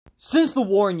Since the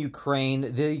war in Ukraine,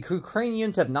 the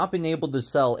Ukrainians have not been able to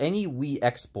sell any wheat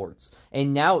exports,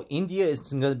 and now India is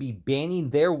going to be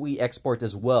banning their wheat exports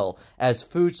as well, as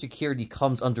food security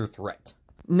comes under threat.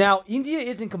 Now, India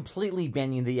isn't completely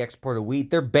banning the export of wheat.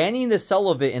 They're banning the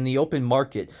sale of it in the open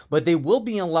market, but they will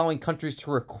be allowing countries to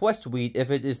request wheat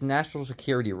if it is national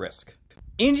security risk.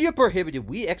 India prohibited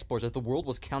wheat exports that the world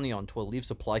was counting on to alleviate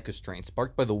supply constraints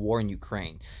sparked by the war in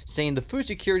Ukraine, saying the food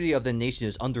security of the nation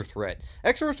is under threat.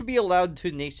 Exports will be allowed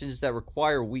to nations that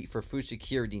require wheat for food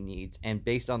security needs and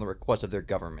based on the request of their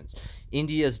governments,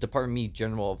 India's Department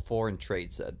General of Foreign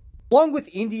Trade said. Along with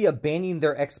India banning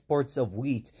their exports of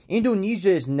wheat,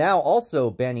 Indonesia is now also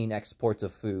banning exports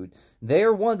of food. They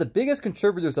are one of the biggest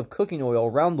contributors of cooking oil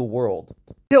around the world.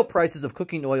 Retail prices of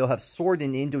cooking oil have soared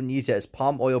in Indonesia as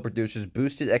palm oil producers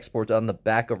boosted exports on the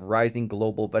back of rising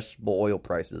global vegetable oil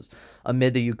prices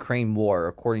amid the Ukraine war,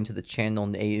 according to the channel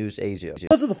News Asia.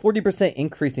 Because of the 40%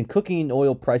 increase in cooking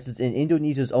oil prices in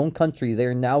Indonesia's own country, they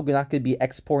are now not going to be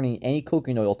exporting any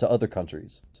cooking oil to other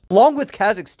countries. Along with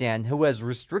Kazakhstan, who has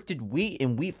restricted wheat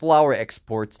and wheat flour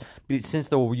exports since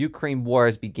the Ukraine war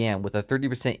has began, with a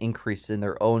 30% increase in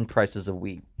their own prices of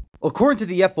wheat. According to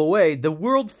the FOA, the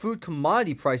world food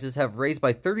commodity prices have raised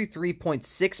by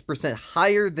 33.6%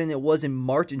 higher than it was in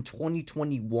March in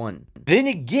 2021. Then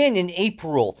again in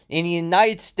April, in the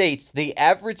United States, the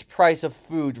average price of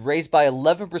food raised by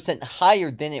 11% higher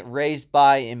than it raised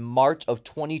by in March of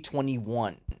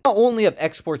 2021. Not only have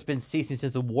exports been ceasing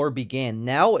since the war began,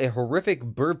 now a horrific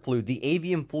bird flu, the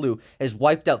avian flu, has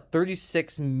wiped out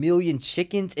 36 million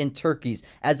chickens and turkeys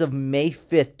as of May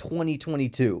 5th,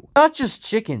 2022. Not just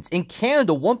chickens. In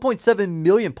Canada, 1.7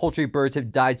 million poultry birds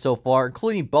have died so far,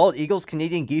 including bald eagles,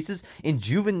 Canadian geese, and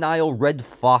juvenile red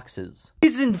foxes. The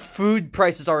reason food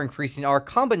prices are increasing are a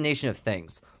combination of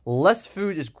things. Less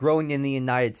food is growing in the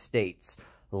United States.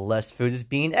 Less food is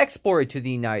being exported to the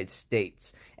United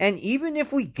States. And even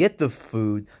if we get the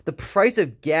food, the price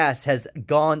of gas has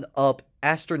gone up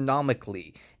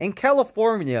astronomically. In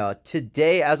California,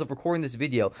 today, as of recording this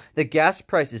video, the gas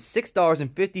price is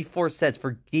 $6.54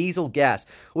 for diesel gas,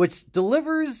 which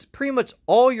delivers pretty much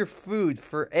all your food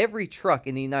for every truck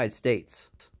in the United States.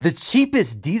 The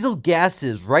cheapest diesel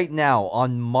gases right now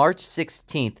on March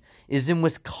 16th is in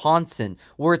Wisconsin,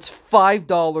 where it's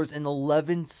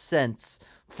 $5.11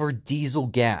 for diesel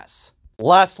gas.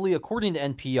 Lastly, according to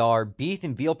NPR, beef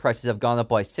and veal prices have gone up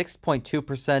by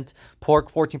 6.2%,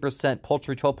 pork 14%,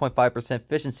 poultry 12.5%,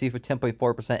 fish and seafood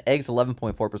 10.4%, eggs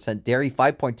 11.4%, dairy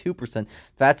 5.2%,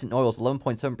 fats and oils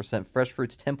 11.7%, fresh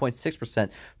fruits 10.6%,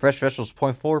 fresh vegetables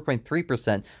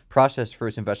 4.3%, processed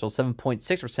fruits and vegetables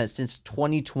 7.6% since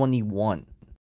 2021.